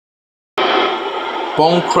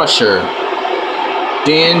Bone Crusher,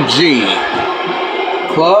 Dan G,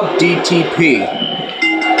 Club DTP.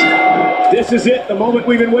 This is it, the moment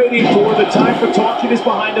we've been waiting for. The time for talking is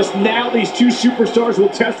behind us. Now these two superstars will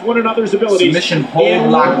test one another's abilities. Submission hold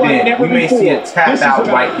locked in. We may see a tap out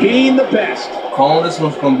right here. Being the best. Calling this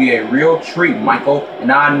one's going to be a real treat, Michael. And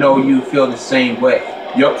I know you feel the same way.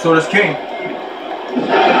 Yup, so does King.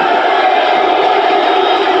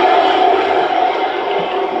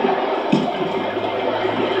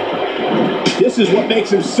 This is what makes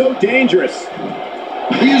him so dangerous.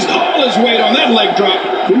 He used all his weight on that leg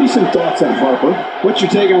drop. Give me some thoughts on Harper. What's your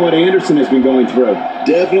take on what Anderson has been going through?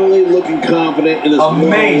 Definitely looking confident in this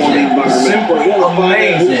amazing environment. Simply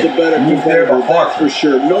amazing. Who's the better competitor, that's for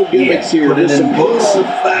sure. No gimmicks here. Put it in books.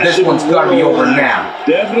 This one's got to be over now.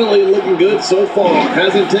 Definitely looking good so far.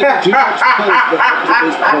 Hasn't taken too much punishment up to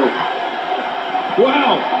this point.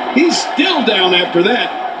 Wow, he's still down after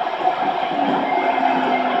that.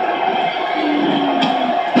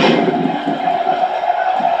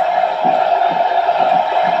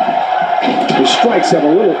 The strikes have a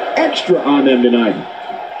little extra on them tonight.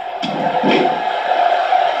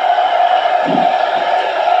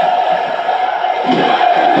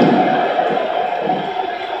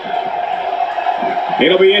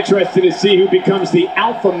 It'll be interesting to see who becomes the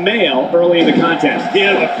alpha male early in the contest.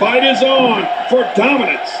 Yeah, the fight is on for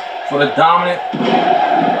dominance. For the dominant.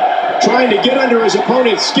 Trying to get under his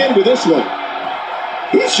opponent's skin with this one.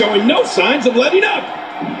 He's showing no signs of letting up.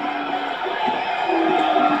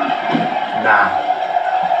 Nah.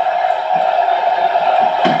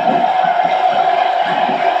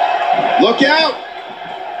 Look out!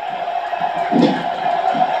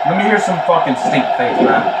 Let me hear some fucking stink face,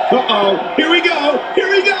 man. Uh-oh. Here we go. Here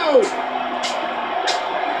we go.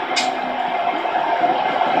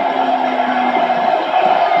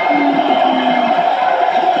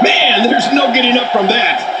 Man, there's no getting up from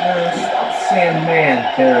that. Stop saying,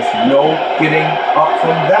 man, there's no getting up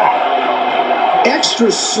from that.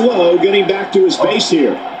 Extra slow getting back to his base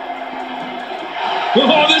here.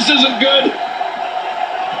 Oh, this isn't good.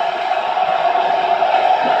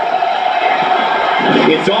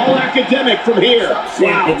 It's all academic from here.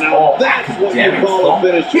 Wow, it's all that's what you academic call a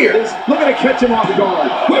finish here. Looking to catch him off guard.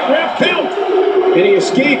 Quick ref count. And he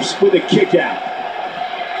escapes with a kick out.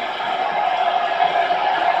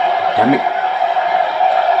 Damn it.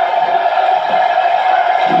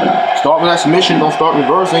 Start with that submission, don't start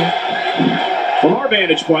reversing. From our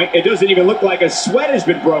vantage point, it doesn't even look like a sweat has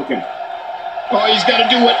been broken. Oh, he's got to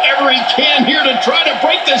do whatever he can here to try to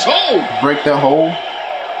break this hold. Break that hold.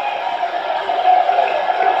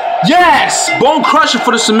 Yes! Bone Crusher for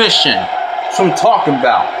the submission. That's what I'm talking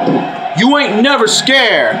about. You ain't never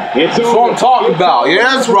scared. It's That's what I'm talking about. Yeah,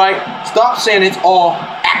 that's right. Stop saying it's all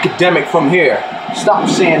academic from here. Stop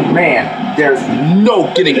saying, man, there's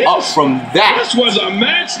no getting up from that. This was a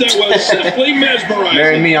match that was simply mesmerizing.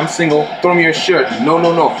 Marry me, I'm single. Throw me your shirt. No,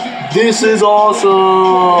 no, no. This is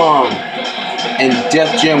awesome. In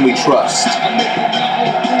Def Jam we trust.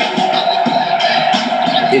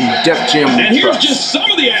 In Def Jam we trust. And here's just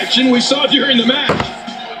some of the action we saw during the match.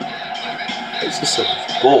 This is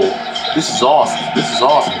a bull. This is awesome. This is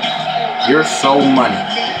awesome. You're so money.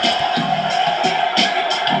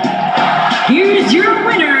 Here's your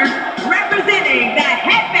winner, representing the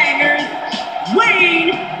Headbangers,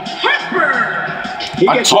 Wayne Harper.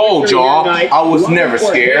 I told y'all I was never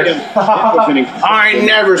scared. I ain't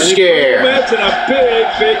never scared. That's a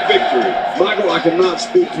big victory. Michael, I cannot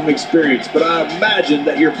speak from experience, but I imagine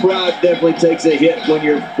that your pride definitely takes a hit when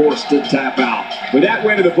you're forced to tap out. With that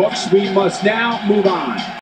win in the books, we must now move on.